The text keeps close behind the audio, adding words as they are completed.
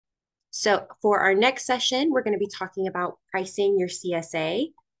So for our next session, we're going to be talking about pricing your CSA.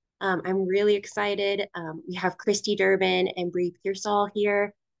 I'm really excited. We have Kristi Durbin and Bree Pearsall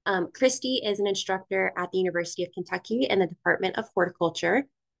here. Kristi is an instructor at the University of Kentucky in the Department of Horticulture.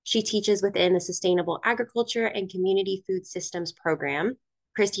 She teaches within the Sustainable Agriculture and Community Food Systems program.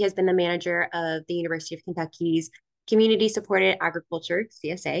 Kristi has been the manager of the University of Kentucky's Community Supported Agriculture,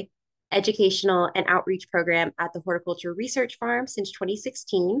 CSA, educational and outreach program at the Horticulture Research Farm since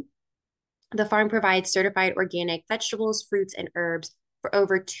 2016. The farm provides certified organic vegetables, fruits, and herbs for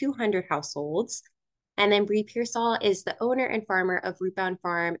over 200 households. And then Bree Pearsall is the owner and farmer of Rootbound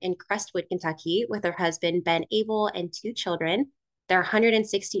Farm in Crestwood, Kentucky, with her husband, Ben Abel, and two children. Their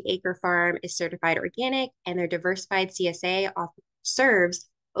 160-acre farm is certified organic, and their diversified CSA serves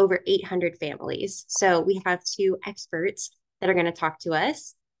over 800 families. So we have two experts that are going to talk to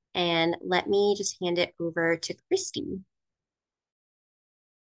us. And let me just hand it over to Kristi.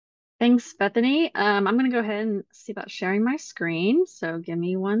 Thanks, Bethany. I'm going to go ahead and see about sharing my screen. So give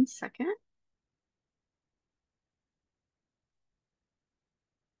me 1 second.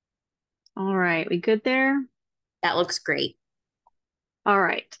 All right, we good there? That looks great. All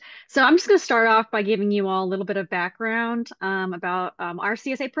right. So I'm just going to start off by giving you all a little bit of background about our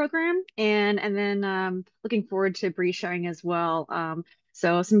CSA program, and then looking forward to Bree sharing as well.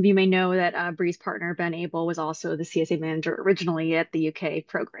 So some of you may know that Bree's partner, Ben Abel, was also the CSA manager originally at the UK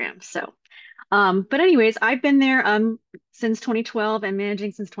program. But anyways, I've been there since 2012 and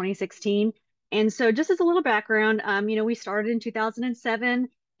managing since 2016. And so just as a little background, we started in 2007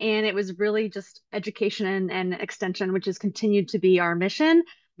 and it was really just education and extension, which has continued to be our mission.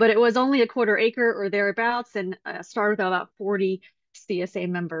 But it was only a quarter acre or thereabouts and started with about 40 CSA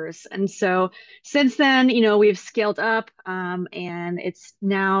members. And so since then, we've scaled up and it's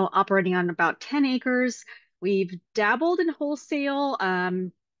now operating on about 10 acres. We've dabbled in wholesale.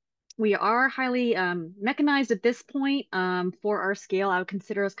 We are highly mechanized at this point for our scale. I would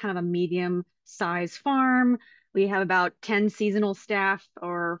consider us kind of a medium size farm. We have about 10 seasonal staff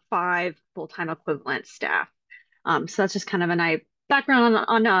or 5 full-time equivalent staff. So that's just kind of a background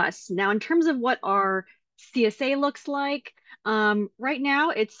on us. Now, in terms of what our CSA looks like, right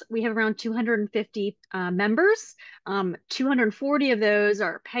now we have around 250 members. 240 of those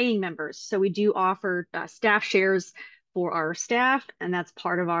are paying members. So we do offer staff shares for our staff, and that's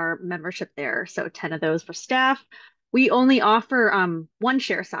part of our membership there. So 10 of those for staff. We only offer one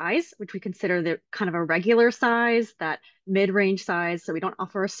share size, which we consider the kind of a regular size, that mid-range size. So we don't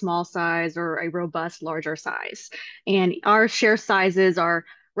offer a small size or a robust larger size. And our share sizes are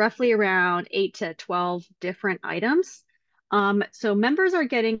roughly around 8 to 12 different items. So members are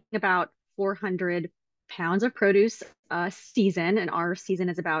getting about 400 pounds of produce a season, and our season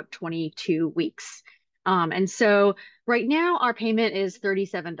is about 22 weeks. And so right now our payment is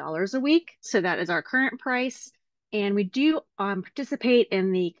 $37 a week. So that is our current price. And we do participate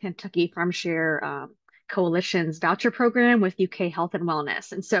in the Kentucky Farm Share Coalition's voucher program with UK Health and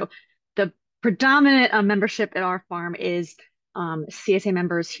Wellness. And so the predominant membership at our farm is CSA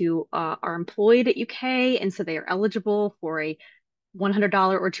members who are employed at UK. And so they are eligible for a $100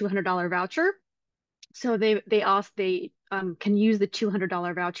 or $200 voucher. So they can use the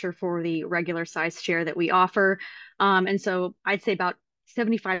 $200 voucher for the regular size share that we offer. And so I'd say about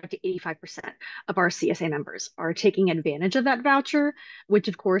 75 to 85% of our CSA members are taking advantage of that voucher, which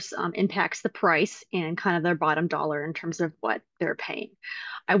of course impacts the price and kind of their bottom dollar in terms of what they're paying.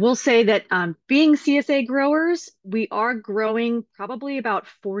 I will say that being CSA growers, we are growing probably about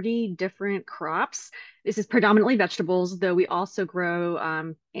 40 different crops. This is predominantly vegetables, though we also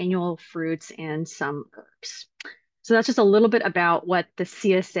grow annual fruits and some herbs. So that's just a little bit about what the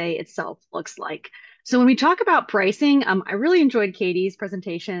CSA itself looks like. So when we talk about pricing, I really enjoyed Katie's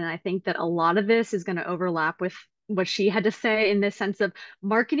presentation, and I think that a lot of this is going to overlap with what she had to say in the sense of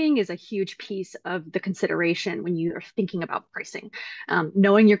marketing is a huge piece of the consideration when you are thinking about pricing.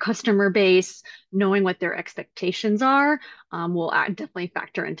 Knowing your customer base, knowing what their expectations are, will definitely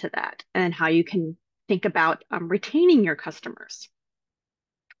factor into that and how you can think about retaining your customers.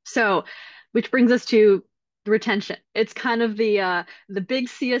 So, which brings us to the retention. It's kind of the big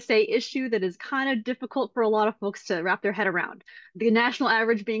CSA issue that is kind of difficult for a lot of folks to wrap their head around. The national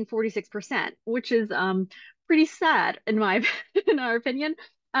average being 46%, which is pretty sad in our opinion.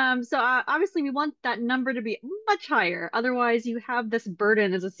 So obviously we want that number to be much higher. Otherwise, you have this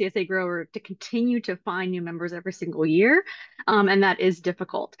burden as a CSA grower to continue to find new members every single year, and that is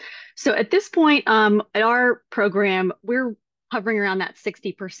difficult. So at this point, at our program, we're hovering around that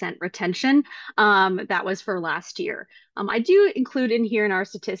 60% retention. That was for last year. I do include in here in our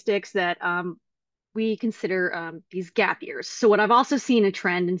statistics that we consider these gap years. So what I've also seen a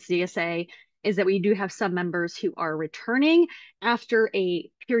trend in CSA is that we do have some members who are returning after a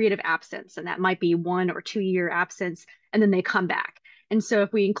period of absence, and that might be 1 or 2 year absence, and then they come back. And so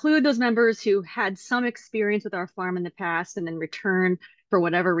if we include those members who had some experience with our farm in the past and then return for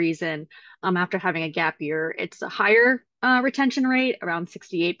whatever reason after having a gap year, it's a higher retention rate, around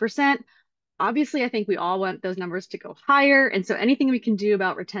 68%. Obviously, I think we all want those numbers to go higher. And so anything we can do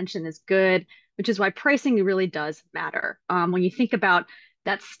about retention is good, which is why pricing really does matter. When you think about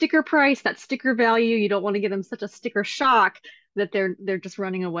that sticker price, that sticker value, you don't want to give them such a sticker shock that they're just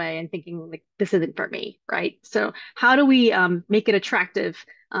running away and thinking like this isn't for me, right? So how do we make it attractive,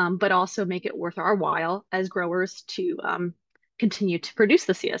 but also make it worth our while as growers to continue to produce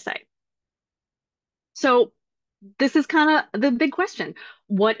the CSA? So this is kind of the big question.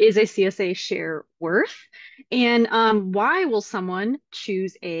 What is a CSA share worth? And why will someone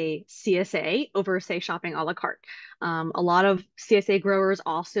choose a CSA over, say, shopping a la carte? A lot of CSA growers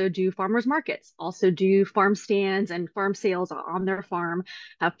also do farmers markets, also do farm stands and farm sales on their farm,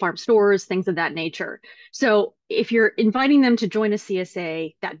 have farm stores, things of that nature. So if you're inviting them to join a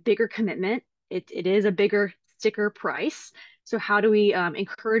CSA, that bigger commitment, it is a bigger sticker price. So how do we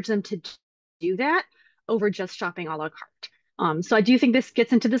encourage them to do that over just shopping a la carte? So I do think this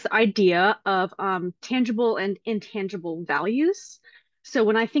gets into this idea of tangible and intangible values. So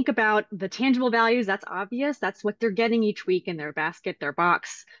when I think about the tangible values, that's obvious. That's what they're getting each week in their basket, their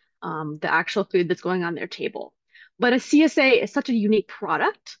box, the actual food that's going on their table. But a CSA is such a unique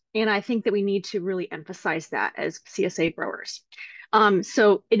product, and I think that we need to really emphasize that as CSA growers.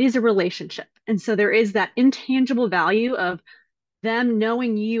 So it is a relationship. And so there is that intangible value of them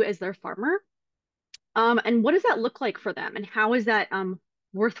knowing you as their farmer. And what does that look like for them? And how is that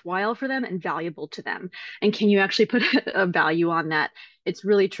worthwhile for them and valuable to them? And can you actually put a value on that? It's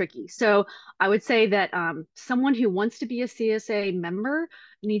really tricky. So I would say that someone who wants to be a CSA member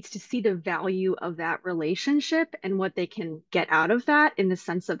needs to see the value of that relationship and what they can get out of that in the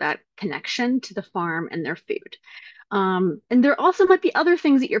sense of that connection to the farm and their food. And there also might be other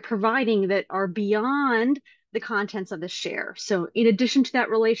things that you're providing that are beyond the contents of the share. So in addition to that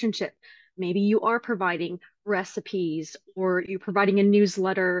relationship, maybe you are providing recipes or you're providing a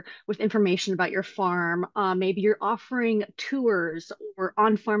newsletter with information about your farm. Maybe you're offering tours or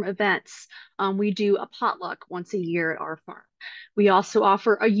on-farm events. We do a potluck once a year at our farm. We also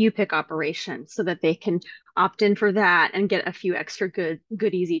offer a U-Pick operation so that they can opt in for that and get a few extra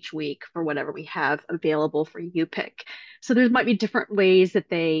goodies each week for whatever we have available for U-Pick. So there might be different ways that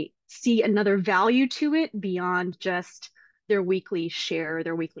they see another value to it beyond just their weekly share,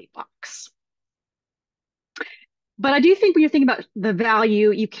 their weekly box. But I do think when you think about the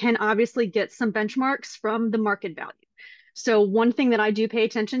value, you can obviously get some benchmarks from the market value. So one thing that I do pay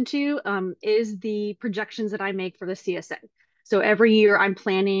attention to is the projections that I make for the CSA. So every year I'm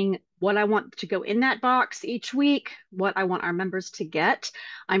planning what I want to go in that box each week, what I want our members to get.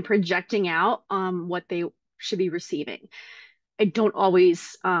 I'm projecting out what they should be receiving. I don't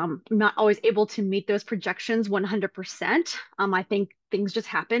always, I'm not always able to meet those projections 100%. I think things just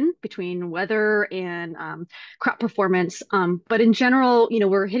happen between weather and crop performance. But in general,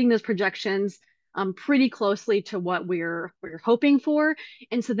 we're hitting those projections pretty closely to what we're hoping for.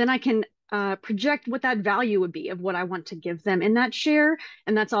 And so then I can project what that value would be of what I want to give them in that share.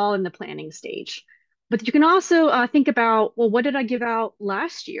 And that's all in the planning stage. But you can also think about, well, what did I give out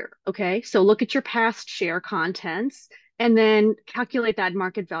last year? Okay, so look at your past share contents and then calculate that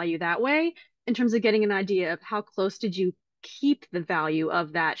market value that way in terms of getting an idea of how close did you keep the value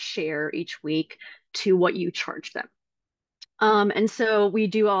of that share each week to what you charge them. And so we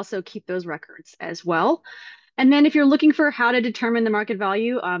do also keep those records as well. And then if you're looking for how to determine the market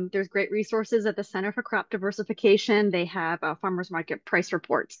value, there's great resources at the Center for Crop Diversification. They have farmers market price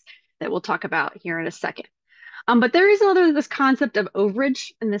reports that we'll talk about here in a second. But there is this concept of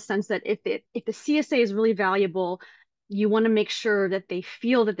overage in the sense that if the CSA is really valuable, you want to make sure that they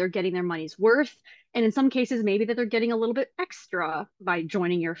feel that they're getting their money's worth. And in some cases, maybe that they're getting a little bit extra by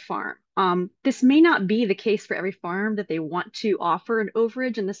joining your farm. This may not be the case for every farm that they want to offer an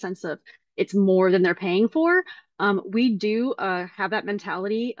overage in the sense of it's more than they're paying for. We do have that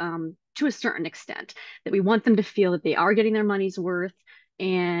mentality to a certain extent, that we want them to feel that they are getting their money's worth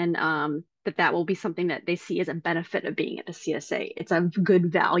and that will be something that they see as a benefit of being at the CSA. It's a good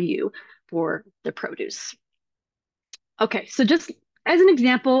value for the produce. Okay, so just as an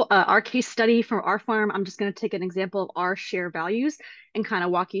example, our case study for our farm, I'm just going to take an example of our share values and kind of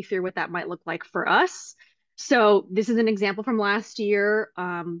walk you through what that might look like for us. So this is an example from last year,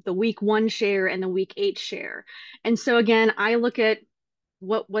 the week 1 share and the week 8 share. And so again, I look at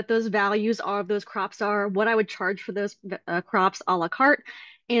what those values are of those crops are, what I would charge for those crops a la carte,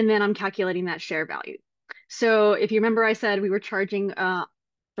 and then I'm calculating that share value. So if you remember, I said we were charging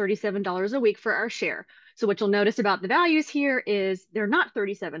 $37 a week for our share. So what you'll notice about the values here is they're not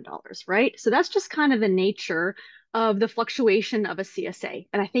 $37, right? So that's just kind of the nature of the fluctuation of a CSA.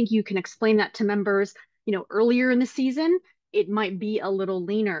 And I think you can explain that to members, earlier in the season. It might be a little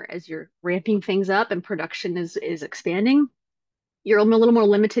leaner as you're ramping things up and production is expanding. You're a little more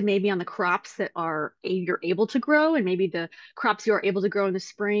limited maybe on the crops that you're able to grow, and maybe the crops you are able to grow in the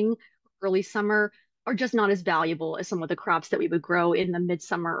spring, early summer are just not as valuable as some of the crops that we would grow in the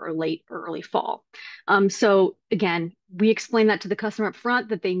midsummer or late or early fall. So again, we explain that to the customer up front,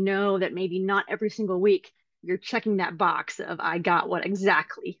 that they know that maybe not every single week you're checking that box of I got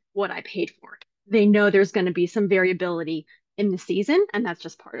exactly what I paid for. They know there's going to be some variability in the season, and that's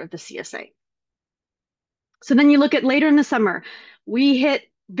just part of the CSA. So then you look at later in the summer, we hit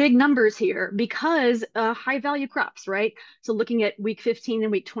big numbers here because high value crops, right? So looking at week 15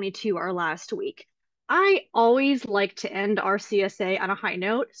 and week 22, our last week. I always like to end our CSA on a high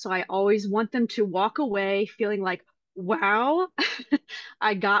note. So I always want them to walk away feeling like, wow,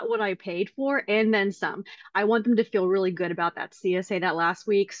 I got what I paid for and then some. I want them to feel really good about that CSA that last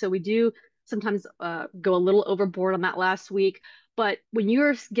week. So we do sometimes go a little overboard on that last week. But when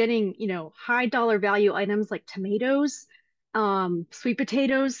you're getting, high dollar value items like tomatoes, sweet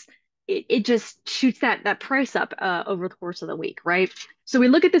potatoes, it just shoots that price up over the course of the week, right? So we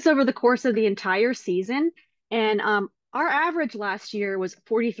look at this over the course of the entire season, and our average last year was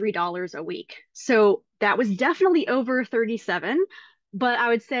 $43 a week. So that was definitely over 37, but I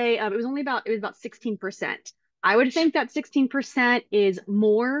would say it was about 16%. I would think that 16% is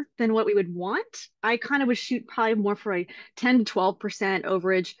more than what we would want. I kind of would shoot probably more for a 10 to 12%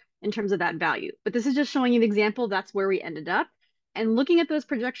 overage in terms of that value. But this is just showing you an example. That's where we ended up. And looking at those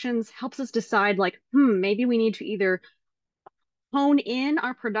projections helps us decide like, maybe we need to either hone in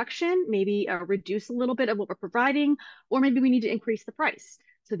our production, maybe reduce a little bit of what we're providing, or maybe we need to increase the price.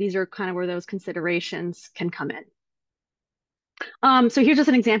 So these are kind of where those considerations can come in. So here's just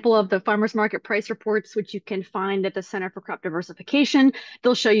an example of the farmers market price reports, which you can find at the Center for Crop Diversification.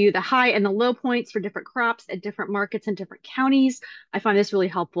 They'll show you the high and the low points for different crops at different markets and different counties. I find this really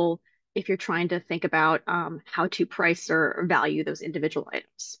helpful if you're trying to think about how to price or value those individual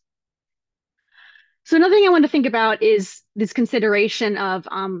items. So another thing I want to think about is this consideration of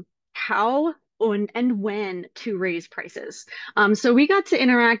how and when to raise prices. So we got to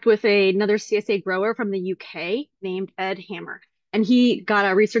interact with another CSA grower from the UK named Ed Hammer, and he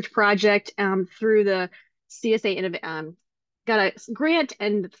got a research project through the CSA got a grant,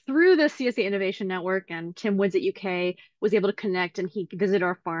 and through the CSA Innovation Network, and Tim Woods at UK was able to connect, and he visited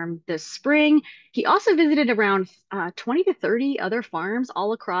our farm this spring. He also visited around 20 to 30 other farms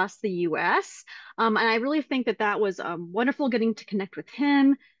all across the US. And I really think that was wonderful getting to connect with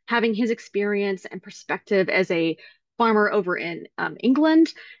him, having his experience and perspective as a farmer over in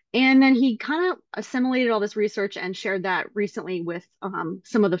England. And then he kind of assimilated all this research and shared that recently with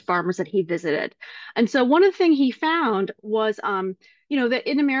some of the farmers that he visited. And so one of the things he found was, that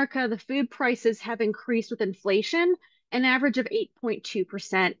in America, the food prices have increased with inflation, an average of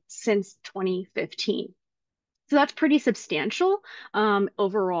 8.2% since 2015. So that's pretty substantial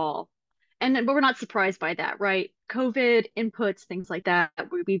overall. But we're not surprised by that, right? COVID, inputs, things like that,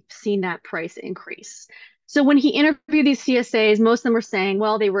 we've seen that price increase. So when he interviewed these CSAs, most of them were saying,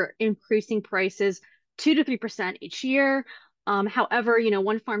 well, they were increasing prices 2 to 3% each year. However,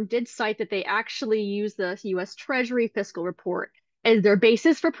 one farm did cite that they actually use the US Treasury fiscal report as their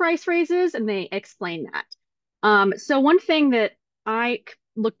basis for price raises, and they explain that. So one thing that I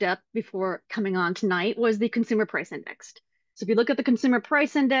looked up before coming on tonight was the Consumer Price Index. So if you look at the Consumer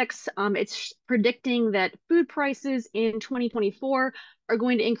Price Index, it's predicting that food prices in 2024 are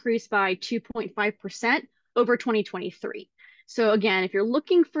going to increase by 2.5% over 2023. So again, if you're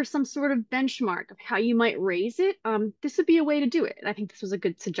looking for some sort of benchmark of how you might raise it, this would be a way to do it. And I think this was a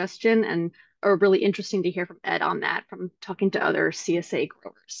good suggestion and really interesting to hear from Ed on that from talking to other CSA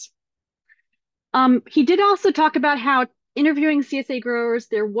growers. He did also talk about how interviewing CSA growers,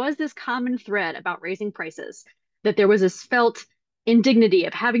 there was this common thread about raising prices, that there was this felt indignity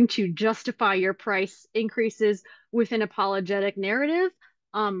of having to justify your price increases with an apologetic narrative.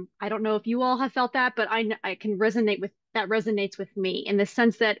 I don't know if you all have felt that, but I can resonate with that. Resonates with me in the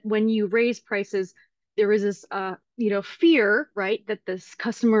sense that when you raise prices, there is this fear, right, that this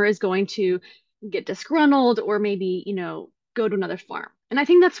customer is going to get disgruntled or maybe go to another farm. And I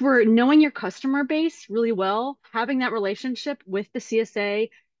think that's where knowing your customer base really well, having that relationship with the CSA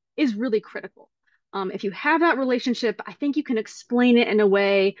is really critical. If you have that relationship, I think you can explain it in a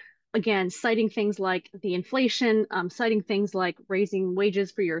way, again, citing things like the inflation, citing things like raising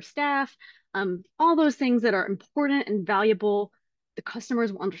wages for your staff, all those things that are important and valuable, the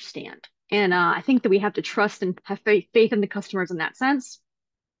customers will understand. And I think that we have to trust and have faith in the customers in that sense.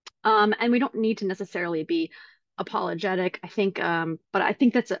 And we don't need to necessarily be apologetic, I think, but I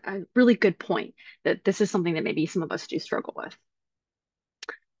think that's a really good point that this is something that maybe some of us do struggle with.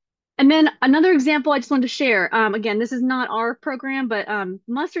 And then another example I just wanted to share. Again, this is not our program, but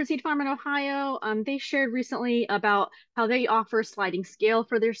Mustard Seed Farm in Ohio, they shared recently about how they offer sliding scale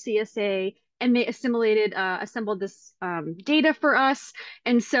for their CSA, and they assembled this data for us.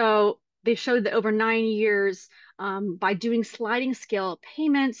 And so they showed that over 9 years, by doing sliding scale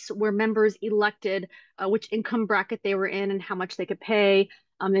payments where members elected which income bracket they were in and how much they could pay,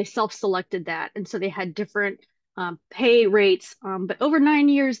 they self-selected that. And so they had different pay rates. But over 9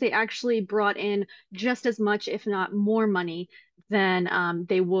 years, they actually brought in just as much, if not more money than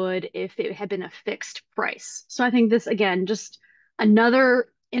they would if it had been a fixed price. So I think this, again, just another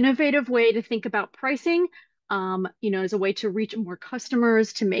innovative way to think about pricing, as a way to reach more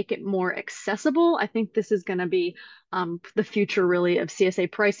customers, to make it more accessible. I think this is going to be the future really of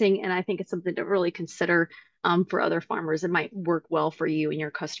CSA pricing. And I think it's something to really consider for other farmers. It might work well for you and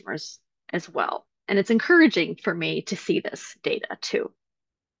your customers as well. And it's encouraging for me to see this data too.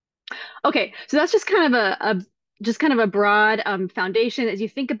 Okay, so that's just kind of a broad foundation as you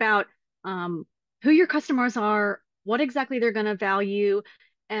think about who your customers are, what exactly they're going to value,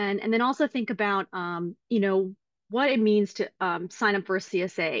 and then also think about what it means to sign up for a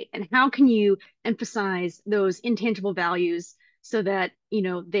CSA and how can you emphasize those intangible values so that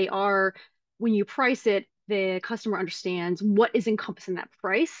they are, when you price it, the customer understands what is encompassed in that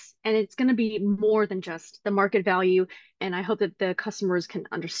price, and it's going to be more than just the market value. And I hope that the customers can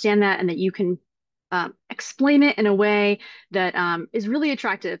understand that and that you can explain it in a way that is really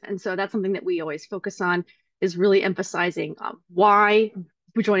attractive. And so that's something that we always focus on, is really emphasizing why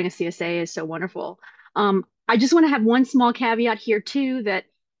joining a CSA is so wonderful. I just want to have one small caveat here too, that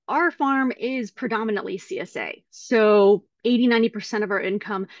our farm is predominantly CSA. So 80–90% of our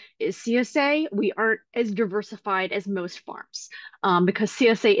income is CSA. We aren't as diversified as most farms because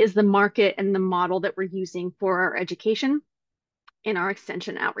CSA is the market and the model that we're using for our education and our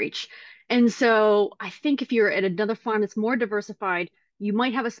extension outreach. And so I think if you're at another farm that's more diversified, you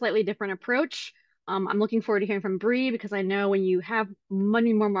might have a slightly different approach. I'm looking forward to hearing from Bree because I know when you have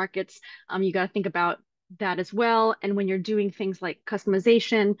many more markets, you got to think about that as well. And when you're doing things like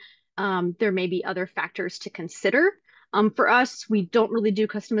customization, there may be other factors to consider. For us, we don't really do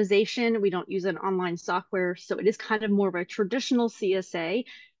customization. We don't use an online software. So it is kind of more of a traditional CSA.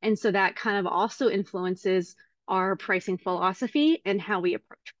 And so that kind of also influences our pricing philosophy and how we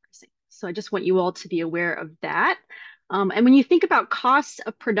approach pricing. So I just want you all to be aware of that. And when you think about costs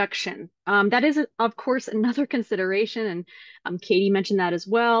of production, that is, of course, another consideration. And Katie mentioned that as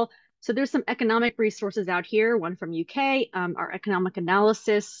well. So there's some economic resources out here, one from UK, our economic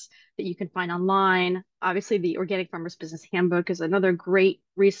analysis that you can find online. Obviously, the Organic Farmers Business Handbook is another great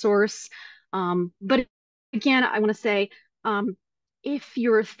resource. But again, I want to say, if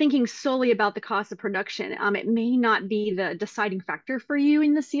you're thinking solely about the cost of production, it may not be the deciding factor for you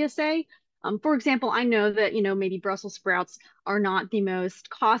in the CSA. For example, I know that, maybe Brussels sprouts are not the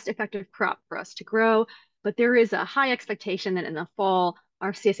most cost-effective crop for us to grow, but there is a high expectation that in the fall,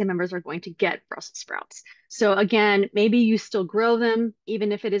 our CSA members are going to get Brussels sprouts. So again, maybe you still grow them,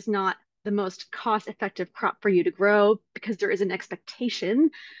 even if it is not the most cost-effective crop for you to grow, because there is an expectation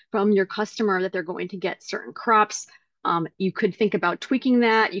from your customer that they're going to get certain crops. You could think about tweaking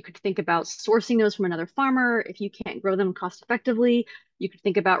that. You could think about sourcing those from another farmer if you can't grow them cost effectively. You could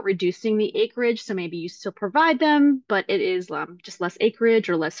think about reducing the acreage. So maybe you still provide them, but it is just less acreage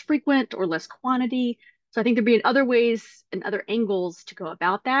or less frequent or less quantity. So I think there'd be other ways and other angles to go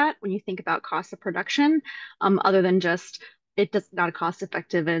about that when you think about cost of production, other than just it does not cost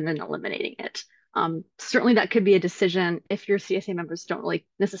effective and then eliminating it. Certainly that could be a decision if your CSA members don't really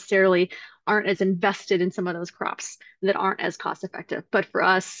necessarily aren't as invested in some of those crops that aren't as cost effective. But for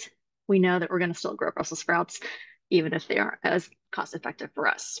us, we know that we're going to still grow Brussels sprouts, even if they aren't as cost effective for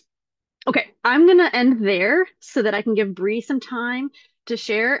us. Okay, I'm going to end there so that I can give Bree some time to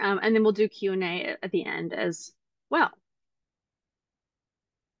share, and then we'll do Q&A at the end as well.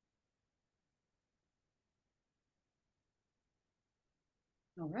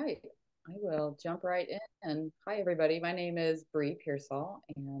 All right, I will jump right in. Hi, everybody. My name is Bree Pearsall,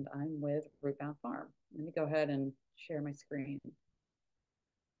 and I'm with Rootbound Farm. Let me go ahead and share my screen.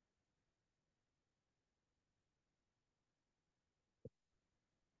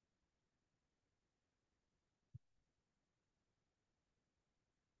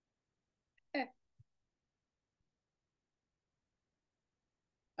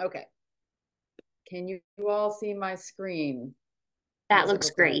 Okay. Can you all see my screen? That Does it looks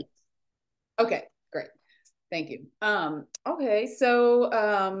look right? great. Okay, great. Thank you. Okay,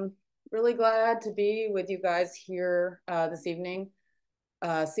 so really glad to be with you guys here this evening.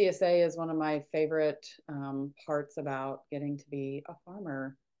 CSA is one of my favorite parts about getting to be a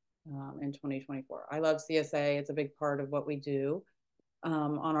farmer in 2024. I love CSA. It's a big part of what we do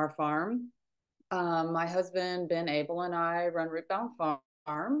on our farm. My husband, Ben Abel, and I run Rootbound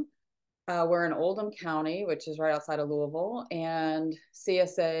Farm. We're in Oldham County, which is right outside of Louisville, and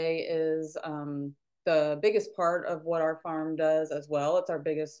CSA is the biggest part of what our farm does as well. It's our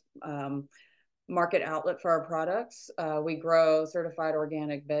biggest market outlet for our products. We grow certified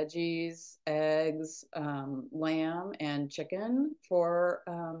organic veggies, eggs, lamb, and chicken for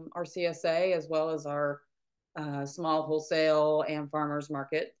our CSA, as well as our small wholesale and farmers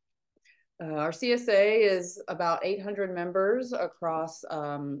market. Our CSA is about 800 members across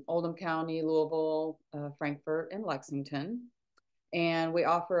Oldham County, Louisville, Frankfort, and Lexington. And we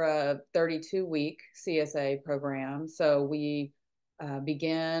offer a 32-week CSA program. So we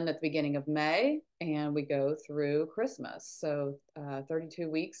begin at the beginning of May and we go through Christmas. So 32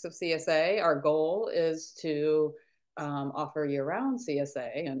 weeks of CSA. Our goal is to offer year-round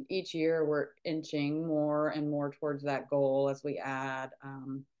CSA. And each year we're inching more and more towards that goal as we add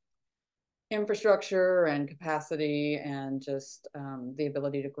infrastructure and capacity and just the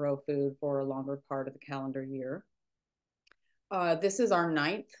ability to grow food for a longer part of the calendar year. This is our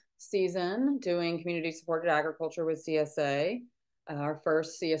 9th season doing community supported agriculture with CSA. Our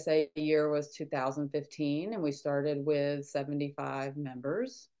first CSA year was 2015, and we started with 75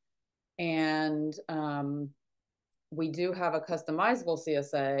 members. And we do have a customizable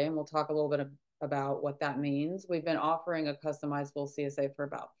CSA, and we'll talk a little bit about what that means. We've been offering a customizable CSA for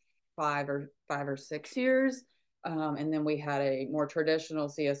about five or 6 years. And then we had a more traditional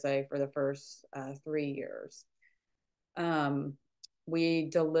CSA for the first 3 years. We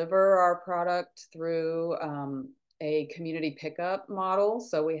deliver our product through a community pickup model.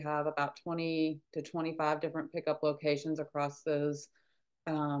 So we have about 20 to 25 different pickup locations across those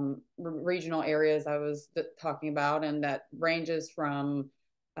regional areas I was talking about. And that ranges from,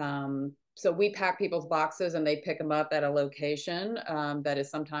 so we pack people's boxes and they pick them up at a location that is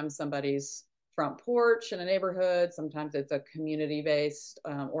sometimes somebody's front porch in a neighborhood. Sometimes it's a community-based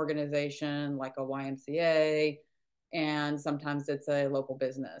organization like a YMCA. And sometimes it's a local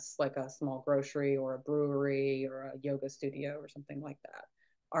business like a small grocery or a brewery or a yoga studio or something like that.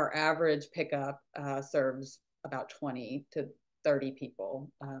 Our average pickup serves about 20 to 30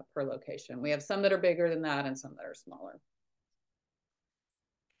 people per location. We have some that are bigger than that and some that are smaller.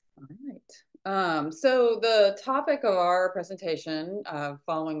 All right. So the topic of our presentation,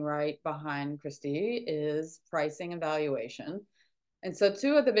 following right behind Kristi, is pricing and valuation. And so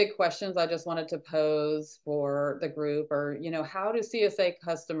 2 of the big questions I just wanted to pose for the group are, how do CSA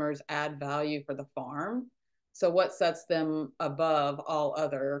customers add value for the farm? So what sets them above all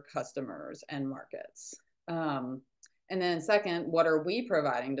other customers and markets? And then second, what are we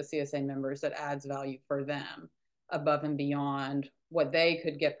providing to CSA members that adds value for them above and beyond what they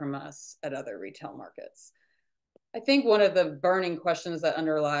could get from us at other retail markets? I think one of the burning questions that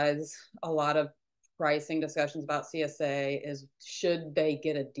underlies a lot of pricing discussions about CSA is, should they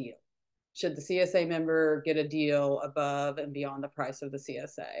get a deal? Should the CSA member get a deal above and beyond the price of the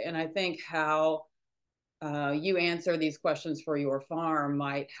CSA? And I think how you answer these questions for your farm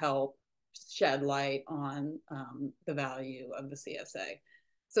might help shed light on the value of the CSA.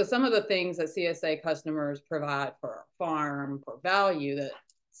 So some of the things that CSA customers provide for our farm for value that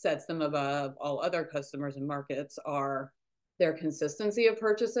sets them above all other customers and markets are their consistency of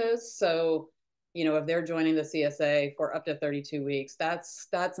purchases. So, if they're joining the CSA for up to 32 weeks, that's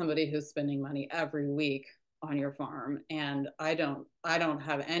somebody who's spending money every week on your farm. And I don't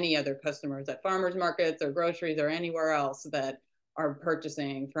have any other customers at farmers markets or groceries or anywhere else that are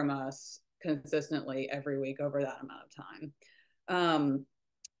purchasing from us consistently every week over that amount of time.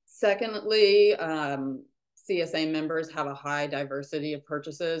 Secondly, CSA members have a high diversity of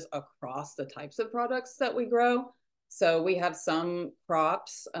purchases across the types of products that we grow. So we have some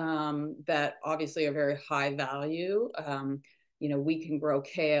crops that obviously are very high value. We can grow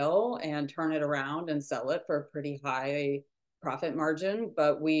kale and turn it around and sell it for a pretty high profit margin,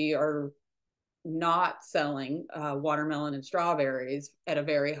 but we are not selling watermelon and strawberries at a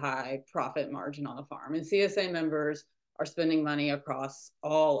very high profit margin on the farm. And CSA members are spending money across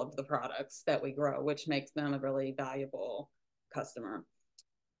all of the products that we grow, which makes them a really valuable customer.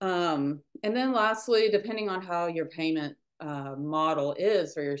 And then lastly, depending on how your payment model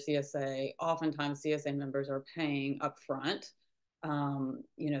is for your CSA, oftentimes CSA members are paying upfront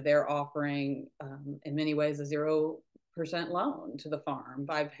They're offering, in many ways, a 0% loan to the farm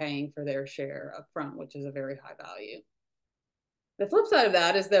by paying for their share up front, which is a very high value. The flip side of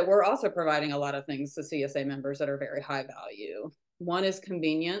that is that we're also providing a lot of things to CSA members that are very high value. One is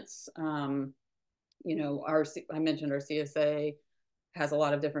convenience. I mentioned our CSA has a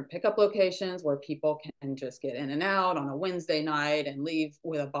lot of different pickup locations where people can just get in and out on a Wednesday night and leave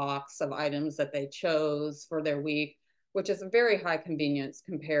with a box of items that they chose for their week, which is a very high convenience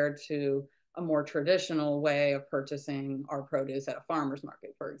compared to a more traditional way of purchasing our produce at a farmer's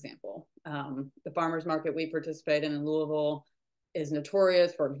market, for example. The farmer's market we participate in Louisville is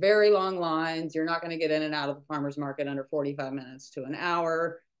notorious for very long lines. You're not going to get in and out of the farmer's market under 45 minutes to an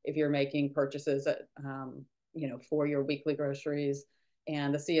hour if you're making purchases at, for your weekly groceries.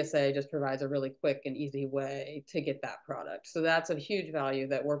 And the CSA just provides a really quick and easy way to get that product. So that's a huge value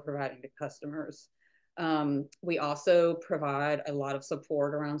that we're providing to customers. We also provide a lot of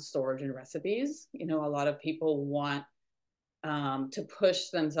support around storage and recipes. A lot of people want to push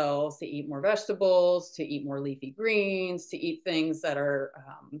themselves to eat more vegetables, to eat more leafy greens, to eat things that are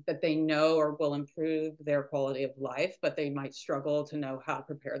that they know or will improve their quality of life, but they might struggle to know how to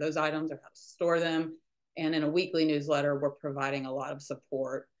prepare those items or how to store them. And in a weekly newsletter, we're providing a lot of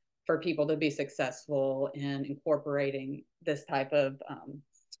support for people to be successful in incorporating this type of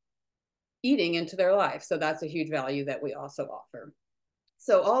eating into their life. So that's a huge value that we also offer.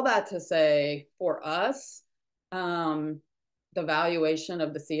 So all that to say, for us, the valuation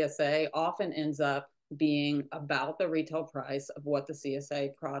of the CSA often ends up being about the retail price of what the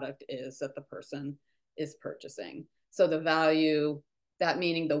CSA product is that the person is purchasing. So the value, that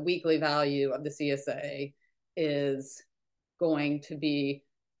meaning the weekly value of the CSA, is going to be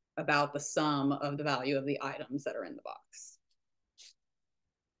about the sum of the value of the items that are in the box.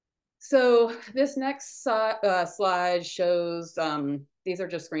 So this next slide shows, these are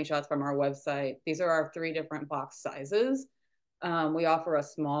just screenshots from our website. These are our 3 different box sizes. We offer a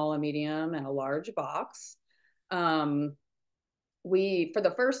small, a medium, and a large box. For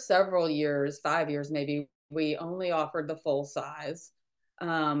the first several years, 5 years maybe, we only offered the full size.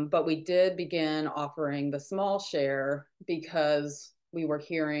 But we did begin offering the small share because we were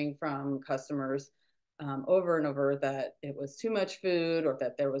hearing from customers over and over that it was too much food, or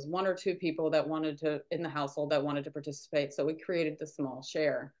that there was 1 or 2 people that wanted to, in the household, that wanted to participate. So we created the small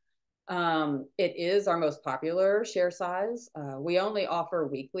share. It is our most popular share size. We only offer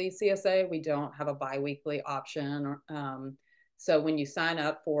weekly CSA. We don't have a bi-weekly option. So when you sign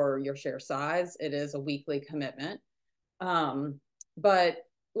up for your share size, it is a weekly commitment. But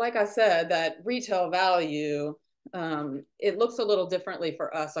like I said, that retail value, it looks a little differently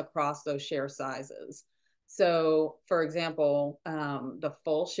for us across those share sizes. So for example, the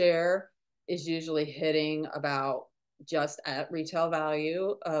full share is usually hitting about just at retail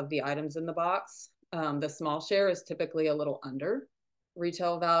value of the items in the box. The small share is typically a little under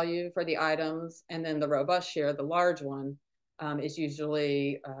retail value for the items. And then the robust share, the large one, is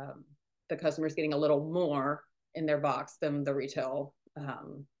usually the customer's getting a little more in their box than the retail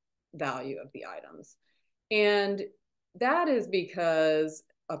value of the items. And that is because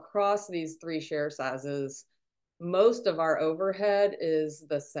across these 3 share sizes, most of our overhead is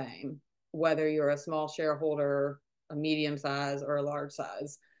the same, whether you're a small shareholder, a medium size, or a large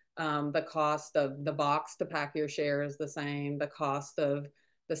size. The cost of the box to pack your share is the same. The cost of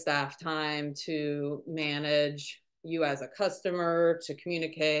the staff time to manage you as a customer, to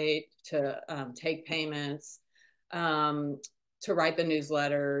communicate, to take payments, to write the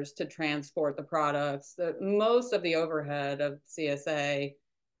newsletters, to transport the products. Most of the overhead of CSA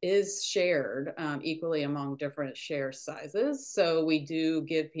is shared equally among different share sizes. So we do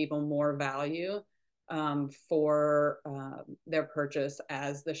give people more value for their purchase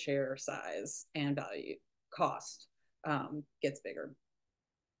as the share size and value cost gets bigger.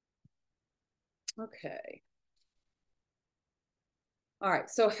 Okay. All right,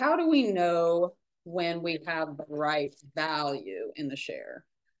 so how do we know when we have the right value in the share?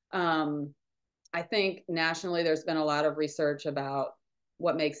 I think nationally there's been a lot of research about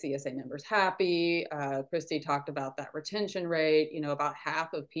what makes CSA members happy. Kristi talked about that retention rate. About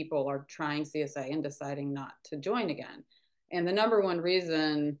half of people are trying CSA and deciding not to join again. And the number one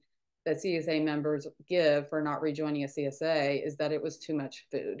reason that CSA members give for not rejoining a CSA is that it was too much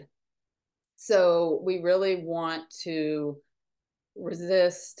food. So we really want to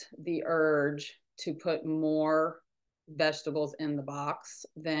resist the urge to put more vegetables in the box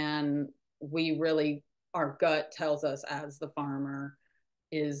than our gut tells us as the farmer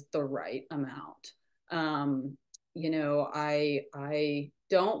is the right amount. I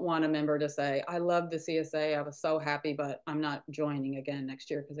don't want a member to say, I love the CSA, I was so happy, but I'm not joining again next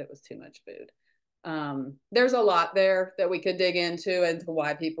year because it was too much food. There's a lot there that we could dig into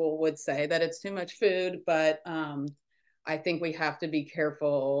why people would say that it's too much food, but I think we have to be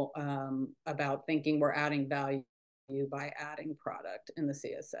careful about thinking we're adding value by adding product in the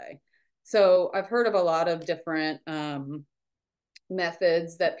CSA. So I've heard of a lot of different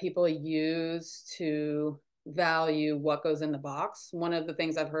methods that people use to value what goes in the box. One of the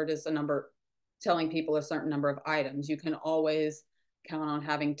things I've heard is telling people a certain number of items. You can always count on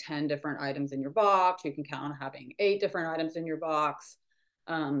having 10 different items in your box. You can count on having 8 different items in your box.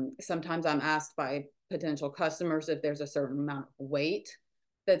 Sometimes I'm asked by potential customers if there's a certain amount of weight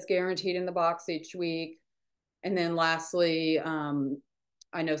that's guaranteed in the box each week. And then lastly,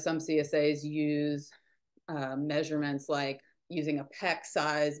 I know some CSAs use measurements like using a peck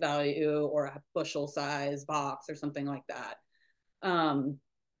size value or a bushel size box or something like that.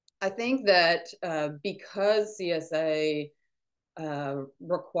 I think that because CSA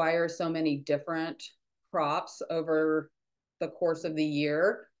requires so many different crops over the course of the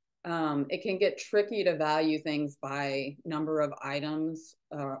year, it can get tricky to value things by number of items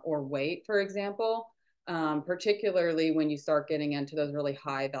or weight, for example, particularly when you start getting into those really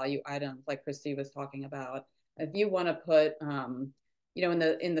high value items like Kristi was talking about. If you want to put,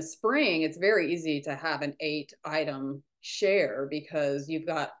 in the spring, it's very easy to have an 8-item share because you've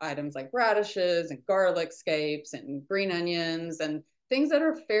got items like radishes and garlic scapes and green onions and things that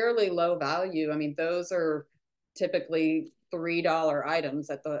are fairly low value. I mean, those are typically $3 items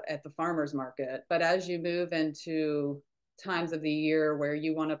at the farmer's market. But as you move into times of the year where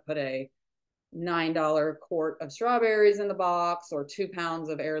you want to put a $9 quart of strawberries in the box or 2 pounds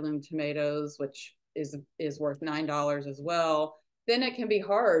of heirloom tomatoes, which is worth $9 as well, then it can be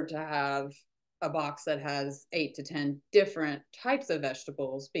hard to have a box that has 8 to 10 different types of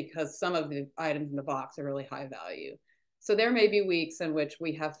vegetables because some of the items in the box are really high value. So there may be weeks in which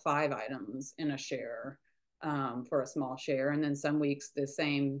we have 5 items in a share for a small share, and then some weeks the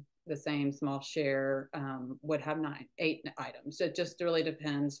same small share would have 8 items. It just really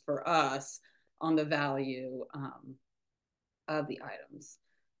depends for us on the value of the items.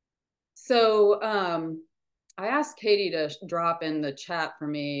 So I asked Katie to drop in the chat for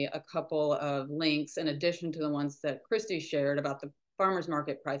me a couple of links in addition to the ones that Kristi shared about the farmers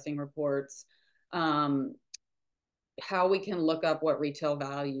market pricing reports, how we can look up what retail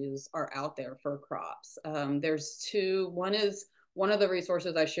values are out there for crops. There's 2. One of the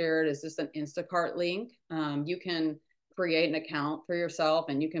resources I shared is just an Instacart link. You can create an account for yourself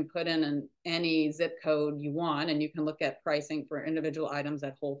and you can put in any zip code you want and you can look at pricing for individual items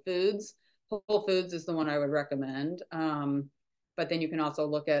at Whole Foods. Whole Foods is the one I would recommend. But then you can also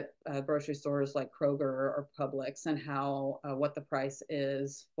look at grocery stores like Kroger or Publix and what the price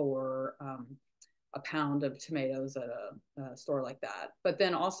is for a pound of tomatoes at a store like that. But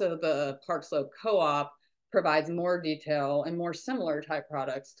then also the Park Slope Co-op provides more detail and more similar type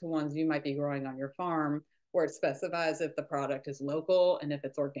products to ones you might be growing on your farm, where it specifies if the product is local and if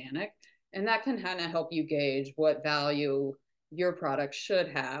it's organic. And that can kind of help you gauge what value your product should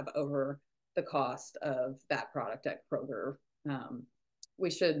have over the cost of that product at Kroger.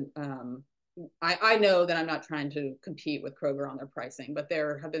 I know that I'm not trying to compete with Kroger on their pricing, but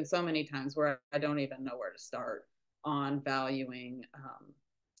there have been so many times where I don't even know where to start on valuing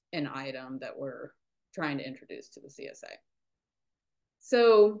an item that we're trying to introduce to the CSA.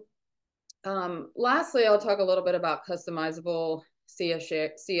 So lastly, I'll talk a little bit about customizable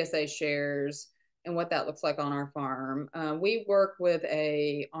CSA shares and what that looks like on our farm. We work with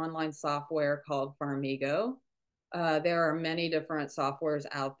an online software called Farmigo. There are many different softwares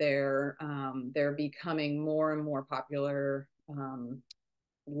out there. They're becoming more and more popular.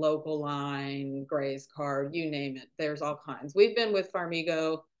 Local Line, Gray's Card, you name it. There's all kinds. We've been with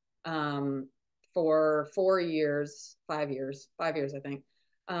Farmigo for 5 years, I think.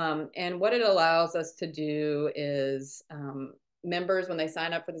 And what it allows us to do is members, when they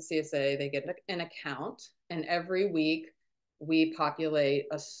sign up for the CSA, they get an account, and every week we populate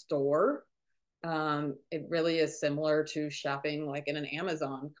a store. It really is similar to shopping like in an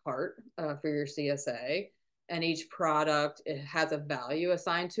Amazon cart for your CSA. And each product, it has a value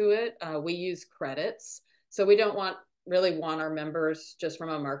assigned to it. We use credits. So we don't really want our members, just from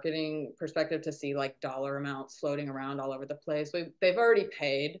a marketing perspective, to see like dollar amounts floating around all over the place. They've already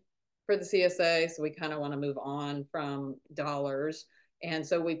paid for the CSA, so we kind of want to move on from dollars. And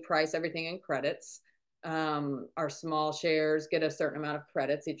so we price everything in credits. Our small shares get a certain amount of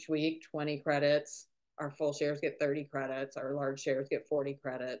credits each week, 20 credits. Our full shares get 30 credits. Our large shares get 40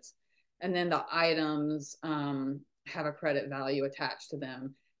 credits. And then the items, have a credit value attached to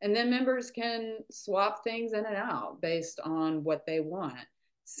them. And then members can swap things in and out based on what they want.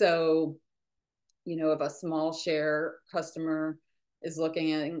 So, you know, if a small share customer is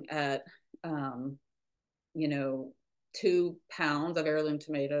looking at you know, 2 pounds of heirloom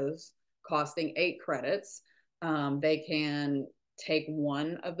tomatoes costing 8 credits, they can take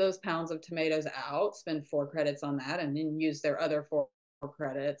one of those pounds of tomatoes out, spend 4 credits on that, and then use their other 4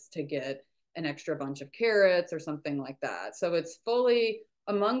 credits to get an extra bunch of carrots or something like that. So it's fully,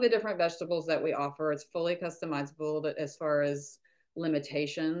 among the different vegetables that we offer, it's fully customizable as far as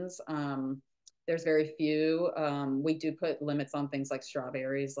limitations. There's very few. We do put limits on things like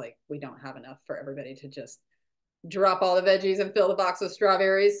strawberries. Like, we don't have enough for everybody to just drop all the veggies and fill the box with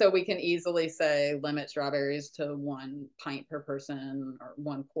strawberries. So we can easily say limit strawberries to 1 pint per person or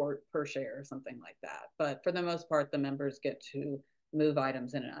 1 quart per share or something like that. But for the most part, the members get to move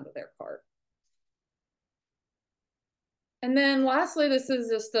items in and out of their cart. And then lastly, this is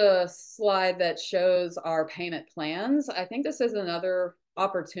just a slide that shows our payment plans. I think this is another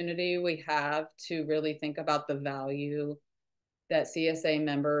opportunity we have to really think about the value that CSA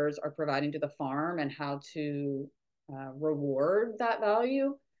members are providing to the farm and how to reward that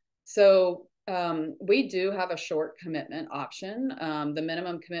value. So we do have a short commitment option. The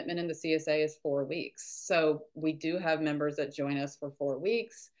minimum commitment in the CSA is 4 weeks. So we do have members that join us for 4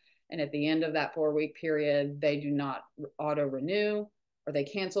 weeks. And at the end of that 4-week period, they do not auto renew, or they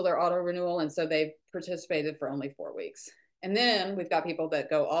cancel their auto renewal. And so they've participated for only 4 weeks. And then we've got people that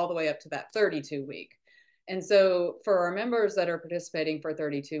go all the way up to that 32-week. And so for our members that are participating for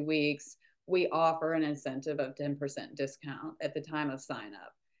 32 weeks, we offer an incentive of 10% discount at the time of sign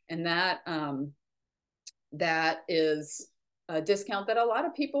up. And that is a discount that a lot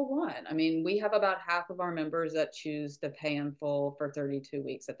of people want. I mean, we have about half of our members that choose to pay in full for 32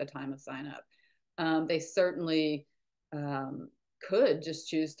 weeks at the time of sign up. They certainly could just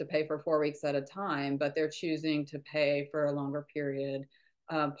choose to pay for 4 weeks at a time, but they're choosing to pay for a longer period,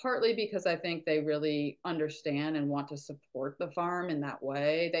 partly because I think they really understand and want to support the farm in that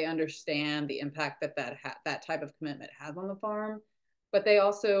way. They understand the impact that type of commitment has on the farm, but they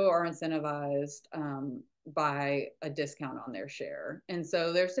also are incentivized by a discount on their share. And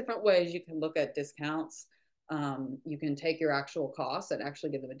so there's different ways you can look at discounts. You can take your actual cost and actually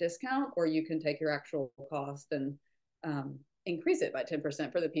give them a discount, or you can take your actual cost and increase it by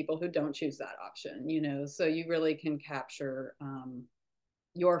 10% for the people who don't choose that option, you know. So you really can capture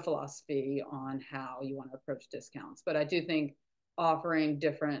your philosophy on how you want to approach discounts. But I do think offering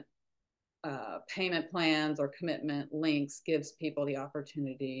different payment plans or commitment links gives people the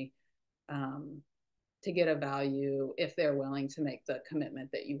opportunity to get a value if they're willing to make the commitment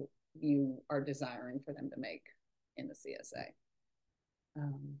that you are desiring for them to make in the CSA.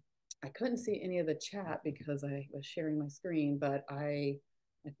 I couldn't see any of the chat because I was sharing my screen, but I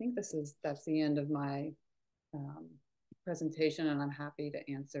think that's the end of my presentation, and I'm happy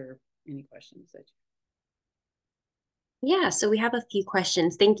to answer any questions that Yeah, so we have a few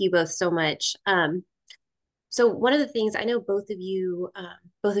questions. Thank you both so much. So one of the things I know both of you,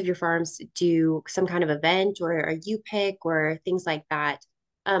 both of your farms do some kind of event or a you pick or things like that.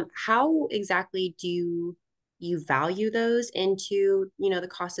 How exactly do you value those into, you know, the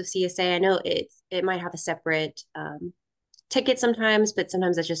cost of CSA? I know it might have a separate ticket sometimes, but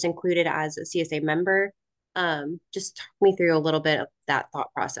sometimes it's just included as a CSA member. Just talk me through a little bit of that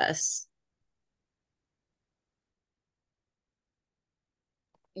thought process.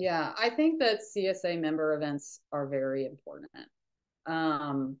 Yeah, I think that CSA member events are very important.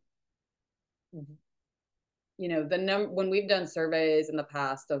 You know, when we've done surveys in the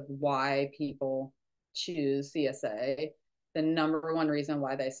past of why people choose CSA, the number one reason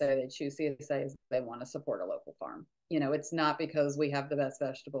why they say they choose CSA is they want to support a local farm. You know, it's not because we have the best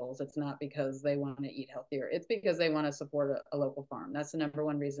vegetables. It's not because they want to eat healthier. It's because they want to support a local farm. That's the number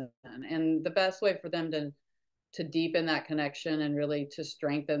one reason. And the best way for them to deepen that connection and really to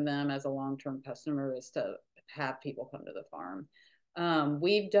strengthen them as a long-term customer is to have people come to the farm.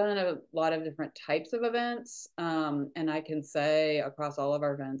 We've done a lot of different types of events, and I can say across all of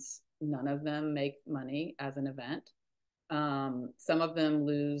our events, none of them make money as an event. Some of them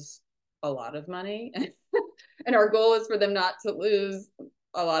lose a lot of money, and our goal is for them not to lose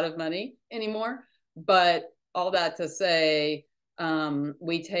a lot of money anymore. But all that to say,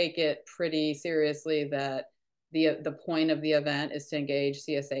 we take it pretty seriously that the point of the event is to engage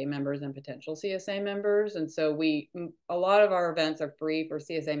CSA members and potential CSA members. And so a lot of our events are free for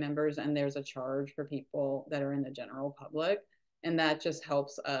CSA members, and there's a charge for people that are in the general public. And that just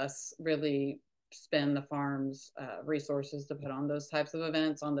helps us really spend the farm's resources to put on those types of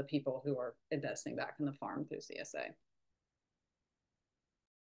events on the people who are investing back in the farm through CSA.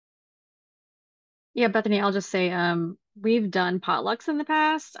 Yeah, Bethany, I'll just say we've done potlucks in the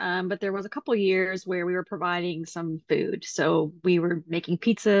past, but there was a couple years where we were providing some food. So we were making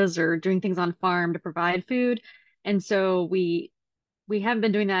pizzas or doing things on farm to provide food. And so we haven't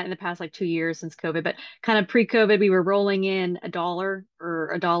been doing that in the past like 2 years since COVID, but kind of pre-COVID, we were rolling in $1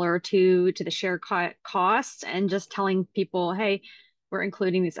 or $1 or $2 to the share costs and just telling people, hey, we're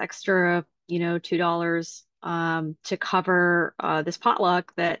including this extra, $2 to cover this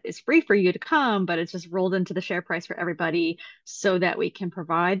potluck that is free for you to come, but it's just rolled into the share price for everybody so that we can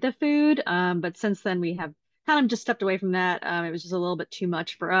provide the food. But since then, we have kind of just stepped away from that. It was just a little bit too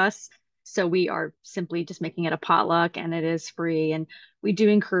much for us. So we are simply just making it a potluck and it is free. And we do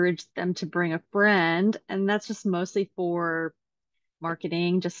encourage them to bring a friend. And that's just mostly for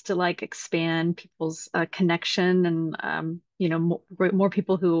marketing, just to like expand people's connection and, more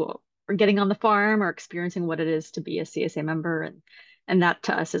people who are getting on the farm or experiencing what it is to be a CSA member. And that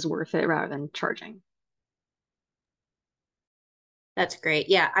to us is worth it rather than charging. That's great.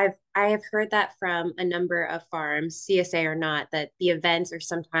 Yeah, I have heard that from a number of farms, CSA or not, that the events are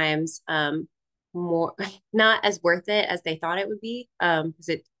sometimes more not as worth it as they thought it would be, because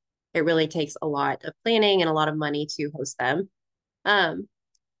it really takes a lot of planning and a lot of money to host them. Um,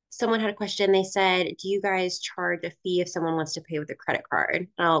 Someone had a question. They said, "Do you guys charge a fee if someone wants to pay with a credit card?"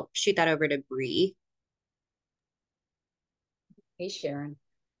 I'll shoot that over to Bree. Hey, Sharon.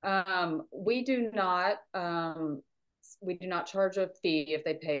 We do not charge a fee if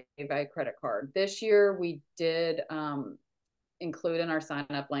they pay by credit card. This year we did include in our sign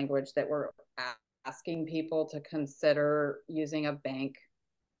up language that we're asking people to consider using a bank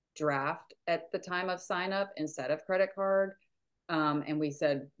draft at the time of sign up instead of credit card. And we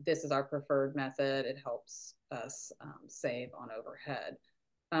said, this is our preferred method. It helps us save on overhead.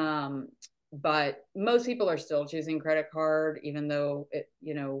 But most people are still choosing credit card, even though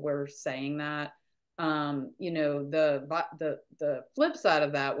we're saying that. The flip side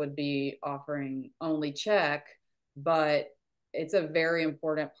of that would be offering only check, but it's a very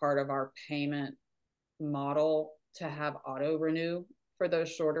important part of our payment model to have auto renew for those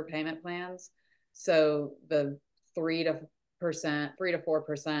shorter payment plans. So the 3 to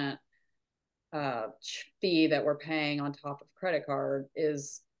 4% fee that we're paying on top of credit card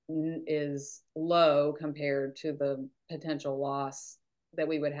is low compared to the potential loss that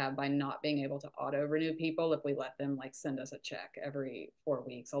we would have by not being able to auto renew people if we let them like send us a check every 4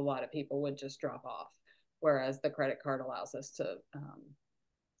 weeks. A lot of people would just drop off, whereas the credit card allows us to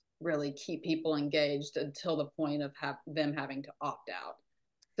really keep people engaged until the point of them having to opt out.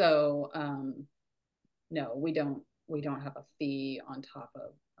 So no, we don't have a fee on top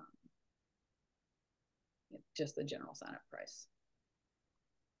of just the general sign up price.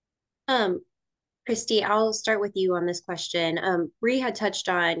 Kristi, I'll start with you on this question. Bree had touched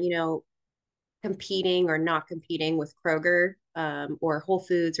on, competing or not competing with Kroger, or Whole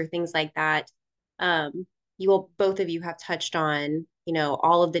Foods or things like that. Both of you have touched on,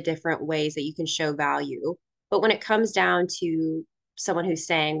 all of the different ways that you can show value. But when it comes down to someone who's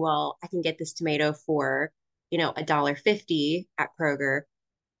saying, well, I can get this tomato for, $1.50 at Kroger,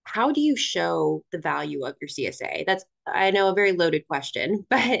 how do you show the value of your CSA? That's, I know, a very loaded question,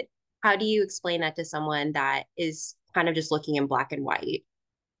 but how do you explain that to someone that is kind of just looking in black and white?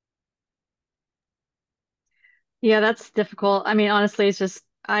 Yeah, that's difficult. I mean, honestly, it's just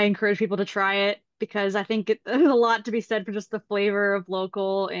I encourage people to try it because I think there's a lot to be said for just the flavor of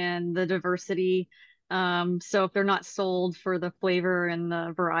local and the diversity. So if they're not sold for the flavor and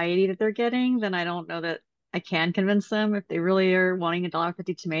the variety that they're getting, then I don't know that I can convince them. If they really are wanting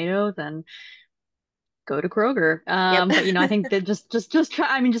 $1.50 tomato, then go to Kroger. Yep. But I think that just try.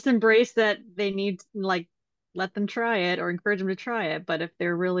 I mean, just embrace that they need like let them try it or encourage them to try it. But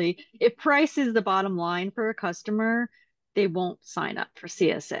if price is the bottom line for a customer, they won't sign up for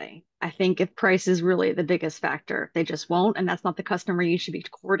CSA. I think if price is really the biggest factor, they just won't, and that's not the customer you should be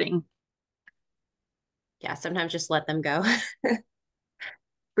courting. Yeah, sometimes just let them go.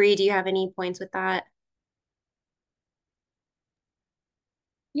 Bree, do you have any points with that?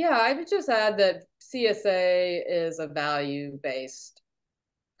 Yeah, I would just add that CSA is a value-based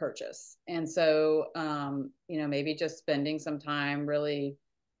purchase. And so, maybe just spending some time really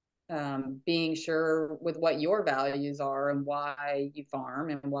being sure with what your values are and why you farm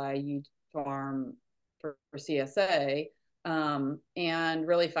and why you farm for CSA, and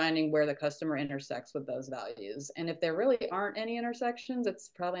really finding where the customer intersects with those values. And if there really aren't any intersections, it's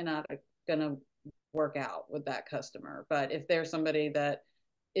probably not going to work out with that customer. But if there's somebody that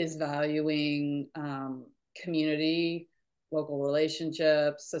is valuing community, local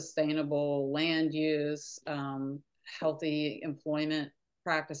relationships, sustainable land use, healthy employment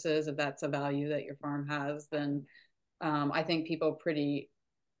practices, if that's a value that your farm has, then I think people pretty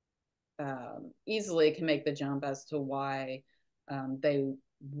easily can make the jump as to why they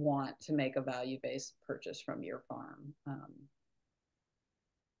want to make a value-based purchase from your farm.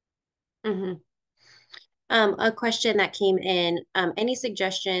 Mhm. A question that came in, any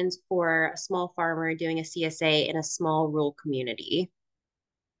suggestions for a small farmer doing a CSA in a small rural community?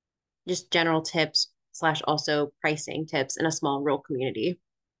 Just general tips slash also pricing tips in a small rural community.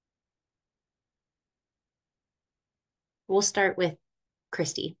 We'll start with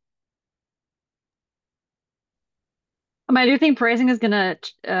Kristi. I do think pricing is going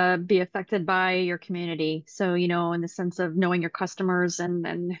to be affected by your community. So, in the sense of knowing your customers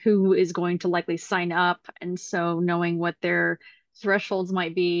and who is going to likely sign up. And so knowing what their thresholds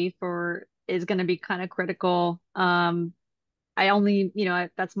might be for is going to be kind of critical. I only,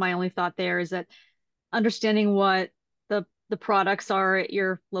 that's my only thought there is that understanding what the products are at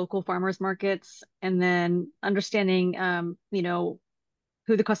your local farmers markets and then understanding,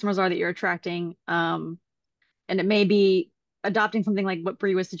 who the customers are that you're attracting. And it may be adopting something like what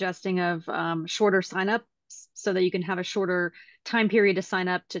Bree was suggesting of shorter signups so that you can have a shorter time period to sign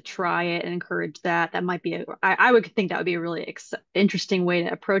up to try it and encourage that. That might be I would think that would be a really interesting way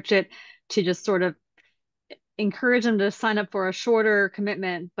to approach it, to just sort of encourage them to sign up for a shorter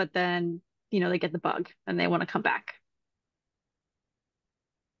commitment, but then, they get the bug and they want to come back.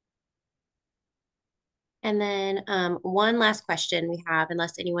 And then one last question we have,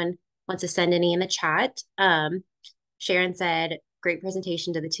 unless anyone wants to send any in the chat. Sharon said, great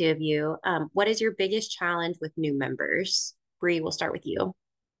presentation to the two of you. What is your biggest challenge with new members? Bree, we'll start with you.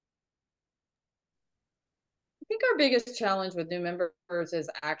 I think our biggest challenge with new members is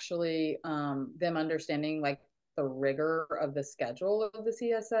actually them understanding like the rigor of the schedule of the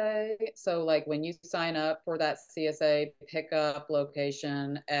CSA. So like when you sign up for that CSA pickup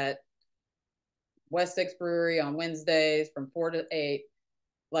location at West Six Brewery on Wednesdays from 4 to 8,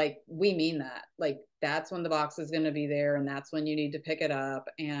 like we mean that. Like that's when the box is going to be there and that's when you need to pick it up.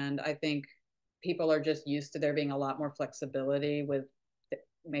 And I think people are just used to there being a lot more flexibility with,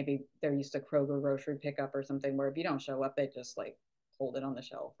 maybe they're used to Kroger grocery pickup or something where if you don't show up, they just like hold it on the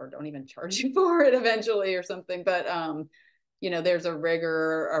shelf or don't even charge you for it eventually or something. But there's a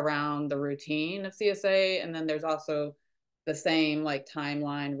rigor around the routine of CSA, and then there's also the same like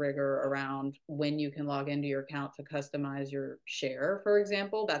timeline rigor around when you can log into your account to customize your share, for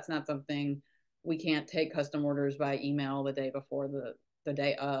example. That's not something, we can't take custom orders by email the day before the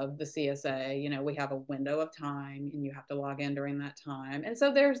day of the CSA. We have a window of time and you have to log in during that time. And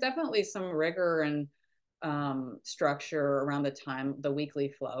so there's definitely some rigor and structure around the weekly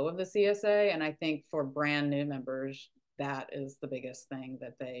flow of the CSA. And I think for brand new members, that is the biggest thing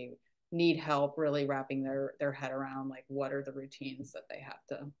that they need help really wrapping their head around, like what are the routines that they have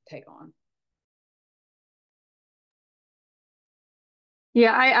to take on.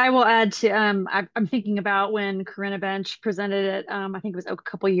 Yeah, I will add to I'm thinking about when Corinna Bench presented it, I think it was a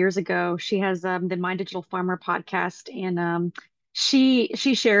couple years ago. She has the My Digital Farmer podcast, and she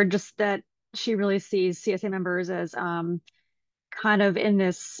shared just that she really sees CSA members as kind of in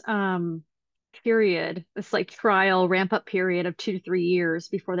this period, this like trial ramp up period of 2 to 3 years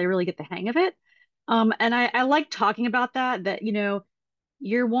before they really get the hang of it. And I like talking about that,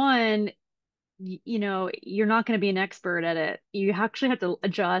 year one, you're not going to be an expert at it. You actually have to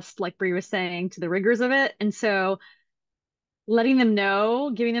adjust, like Brie was saying, to the rigors of it. And so letting them know,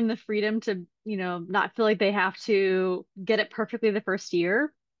 giving them the freedom to, not feel like they have to get it perfectly the first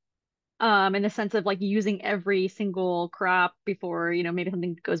year, in the sense of like using every single crop before, maybe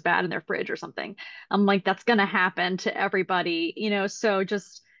something goes bad in their fridge or something. Like that's going to happen to everybody, so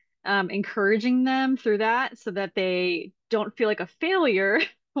just encouraging them through that so that they don't feel like a failure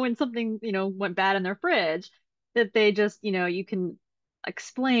when something, went bad in their fridge, that they just, you can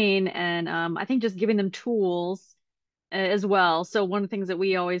explain. And I think just giving them tools as well. So one of the things that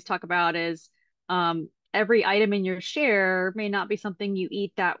we always talk about is every item in your share may not be something you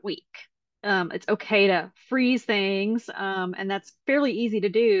eat that week. It's okay to freeze things, and that's fairly easy to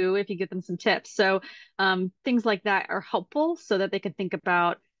do if you give them some tips. So things like that are helpful so that they can think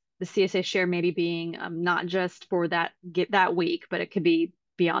about the CSA share maybe being not just for that week, but it could be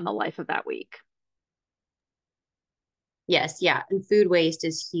beyond the life of that week. Yes, yeah. And food waste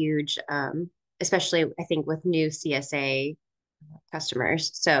is huge, especially I think with new CSA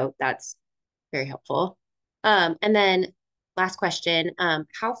customers. So that's very helpful. And then last question,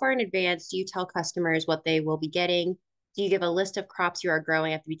 how far in advance do you tell customers what they will be getting? Do you give a list of crops you are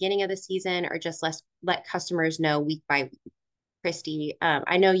growing at the beginning of the season, or just let customers know week by week? Kristi,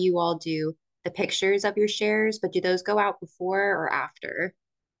 I know you all do the pictures of your shares, but do those go out before or after?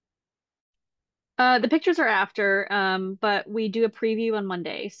 The pictures are after, but we do a preview on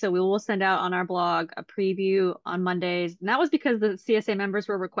Monday. So we will send out on our blog a preview on Mondays. And that was because the CSA members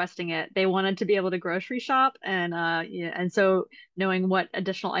were requesting it. They wanted to be able to grocery shop and yeah, and so knowing what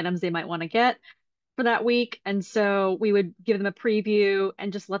additional items they might want to get for that week. And so we would give them a preview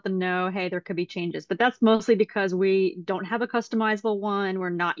and just let them know, hey, there could be changes. But that's mostly because we don't have a customizable one. We're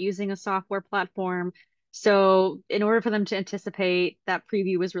not using a software platform. So in order for them to anticipate, that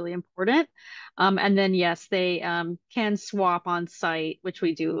preview was really important. And then yes, they can swap on site, which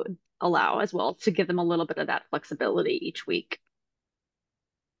we do allow as well to give them a little bit of that flexibility each week.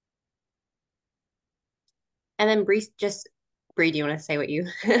 And then Bree, do you want to say what you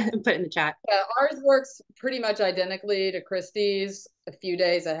put in the chat? Yeah, ours works pretty much identically to Kristi's a few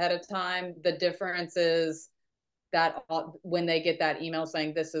days ahead of time. The difference is that when they get that email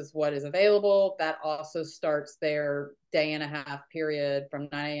saying this is what is available, that also starts their day and a half period from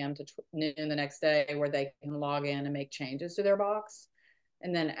 9 a.m. to noon the next day where they can log in and make changes to their box.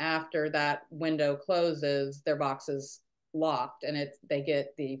 And then after that window closes, their box is locked and they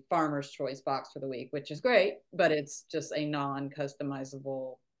get the farmer's choice box for the week, which is great, but it's just a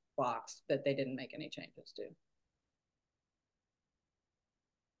non-customizable box that they didn't make any changes to.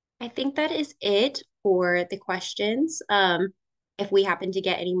 I think that is it for the questions. If we happen to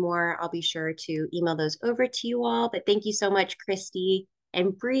get any more, I'll be sure to email those over to you all. But thank you so much, Kristi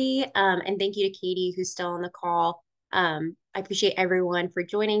and Bree. And thank you to Katie, who's still on the call. I appreciate everyone for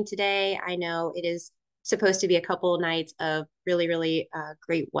joining today. I know it is supposed to be a couple of nights of really, really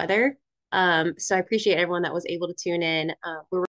great weather. So I appreciate everyone that was able to tune in. We're